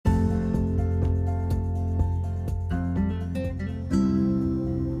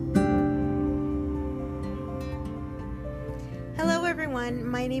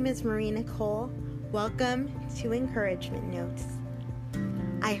everyone. My name is Marie Nicole. Welcome to Encouragement Notes.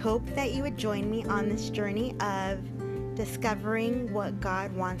 I hope that you would join me on this journey of discovering what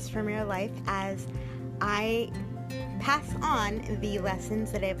God wants from your life as I pass on the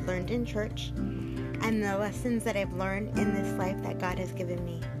lessons that I've learned in church and the lessons that I've learned in this life that God has given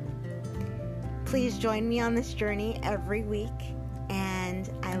me. Please join me on this journey every week, and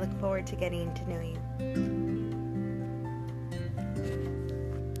I look forward to getting to know you.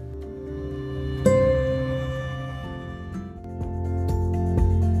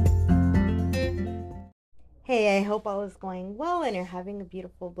 Hey, I hope all is going well and you're having a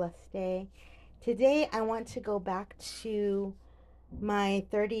beautiful, blessed day. Today, I want to go back to my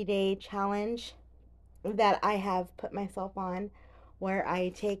 30-day challenge that I have put myself on, where I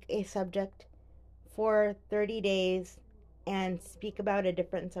take a subject for 30 days and speak about a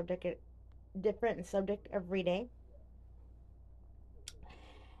different subject every day.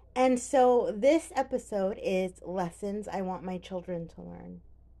 And so this episode is lessons I want my children to learn.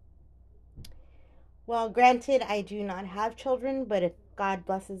 Well, granted, I do not have children, but if God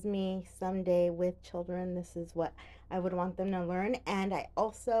blesses me someday with children, this is what I would want them to learn. And I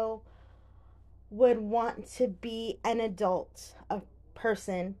also would want to be an adult, a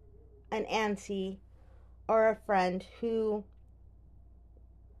person, an auntie, or a friend who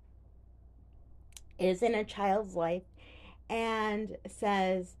is in a child's life and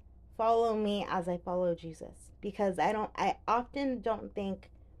says, follow me as I follow Jesus. Because I often don't think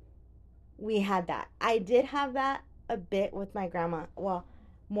we had that. I did have that a bit with my grandma. Well,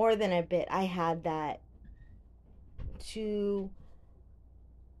 more than a bit. I had that to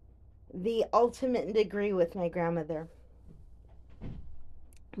the ultimate degree with my grandmother.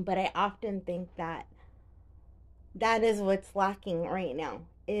 But I often think that that is what's lacking right now,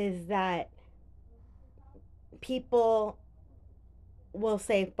 is that people will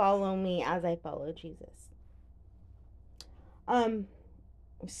say, follow me as I follow Jesus.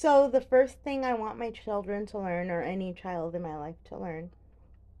 So the first thing I want my children to learn, or any child in my life to learn,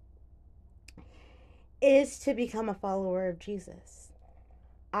 is to become a follower of Jesus.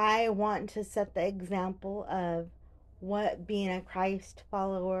 I want to set the example of what being a Christ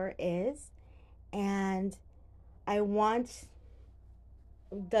follower is, and I want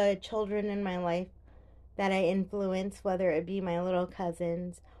the children in my life that I influence, whether it be my little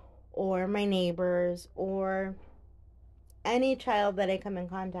cousins or my neighbors or any child that I come in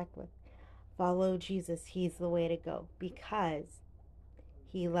contact with, follow Jesus. He's the way to go, because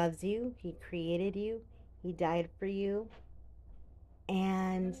he loves you, he created you, he died for you,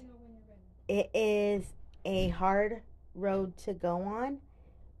 and it is a hard road to go on,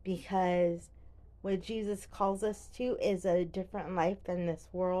 because what Jesus calls us to is a different life than this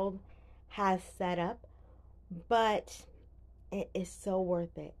world has set up, but it is so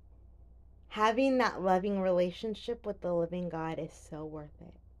worth it. Having that loving relationship with the living God is so worth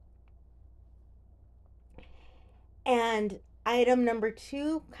it. And item number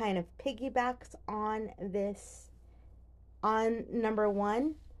 2 kind of piggybacks on this, on number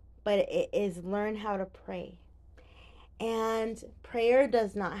 1, but it is learn how to pray. And prayer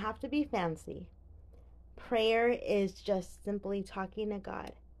does not have to be fancy. Prayer is just simply talking to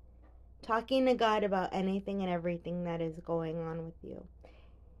God. Talking to God about anything and everything that is going on with you.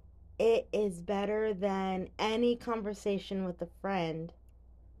 It is better than any conversation with a friend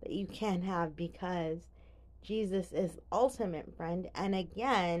that you can have, because Jesus is ultimate friend, and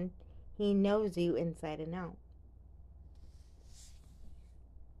again, he knows you inside and out.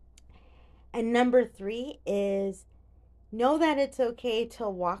 And number 3 is know that it's okay to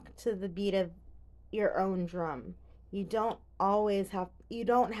walk to the beat of your own drum. You don't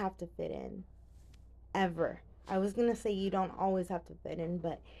have to fit in. Ever. I was going to say you don't always have to fit in,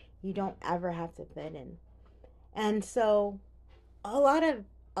 but you don't ever have to fit in. And so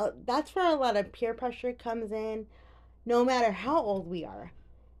that's where a lot of peer pressure comes in. No matter how old we are,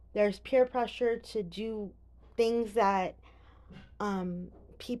 there's peer pressure to do things that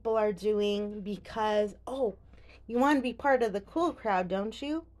people are doing because, you want to be part of the cool crowd, don't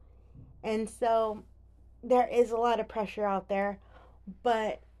you? And so there is a lot of pressure out there.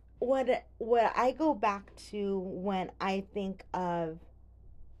 But what I go back to when I think of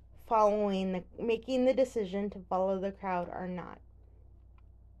making the decision to follow the crowd or not,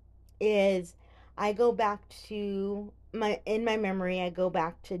 is I go back to in my memory, I go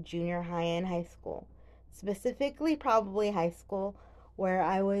back to junior high and high school. Specifically, probably high school, where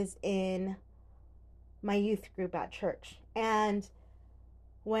I was in my youth group at church. And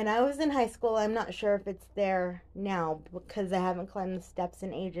when I was in high school, I'm not sure if it's there now because I haven't climbed the steps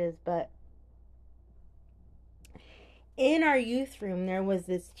in ages, but in our youth room, there was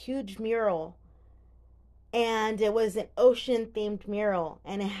this huge mural, and it was an ocean themed mural,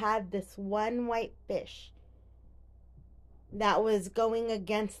 and it had this one white fish that was going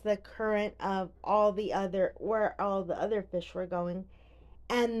against the current of where all the other fish were going.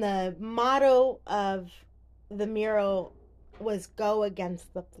 And the motto of the mural was "Go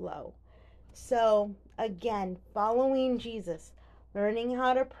against the flow." So again, following Jesus, learning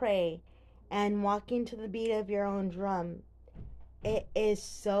how to pray, and walking to the beat of your own drum, it is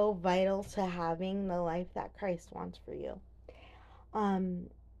so vital to having the life that Christ wants for you.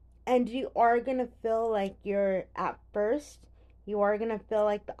 And you are going to feel like you are going to feel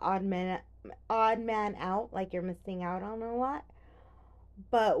like the odd man out, like you're missing out on a lot.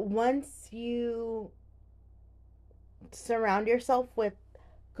 But once you surround yourself with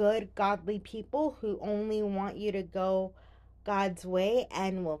good, godly people who only want you to go God's way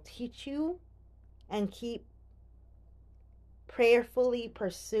and will teach you and keep prayerfully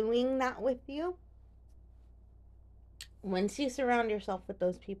pursuing that with you, once you surround yourself with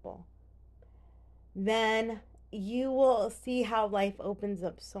those people, then you will see how life opens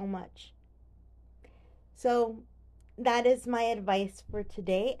up so much. So that is my advice for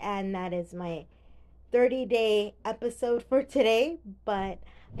today, and that is my 30-day episode for today. But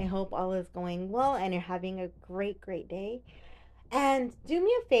I hope all is going well and you're having a great day. And do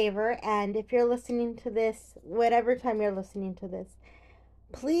me a favor, and if you're listening to this, whatever time you're listening to this,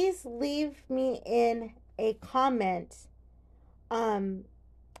 please leave me in a comment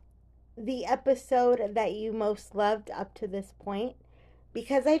the episode that you most loved up to this point,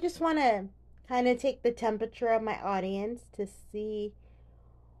 because I just want to kind of take the temperature of my audience to see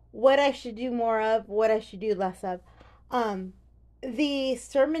what I should do more of, what I should do less of. The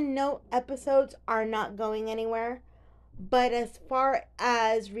sermon note episodes are not going anywhere, but as far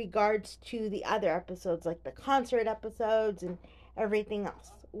as regards to the other episodes, like the concert episodes and everything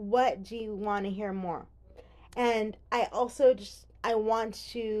else, what do you want to hear more? And I also I want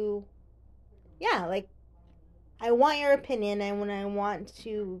to, I want your opinion, and when I want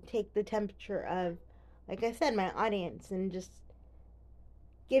to take the temperature of, like I said, my audience, and just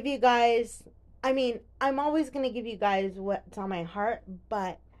give you guys, I'm always going to give you guys what's on my heart,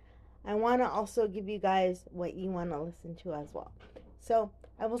 but I want to also give you guys what you want to listen to as well. So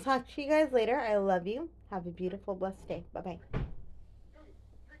I will talk to you guys later. I love you. Have a beautiful, blessed day. Bye-bye.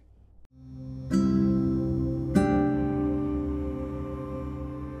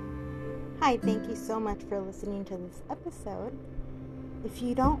 Hi, thank you so much for listening to this episode. If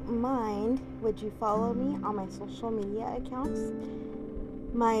you don't mind, would you follow me on my social media accounts?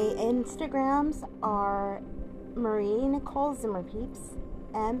 My Instagrams are Marie Nicole Zimmerpeeps,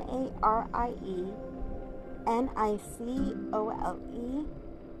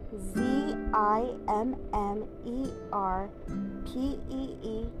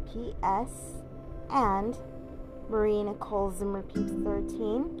 and Marie Nicole Zimmerpeeps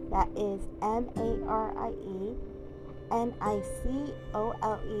 13. That is MarieNicoleZimmerPeeps 13.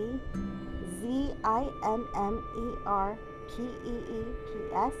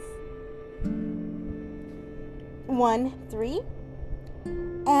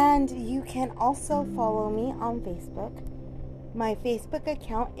 You can also follow me on Facebook. My Facebook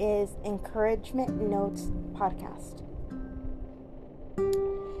account is Encouragement Notes Podcast.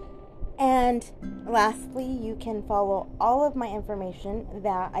 And lastly, you can follow all of my information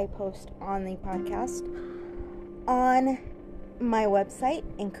that I post on the podcast on my website,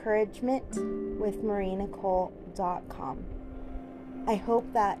 encouragementwithmarienicole.com. I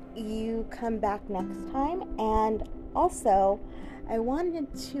hope that you come back next time. And also, I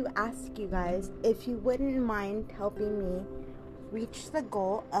wanted to ask you guys if you wouldn't mind helping me reach the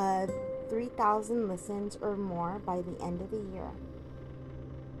goal of 3,000 listens or more by the end of the year.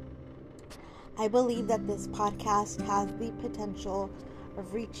 I believe that this podcast has the potential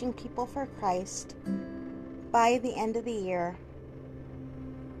of reaching people for Christ by the end of the year,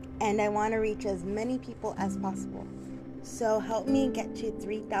 and I want to reach as many people as possible. So help me get to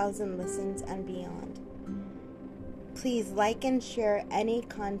 3,000 listens and beyond. Please like and share any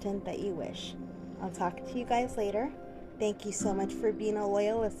content that you wish. I'll talk to you guys later. Thank you so much for being a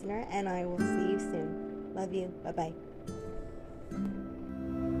loyal listener, and I will see you soon. Love you. Bye-bye.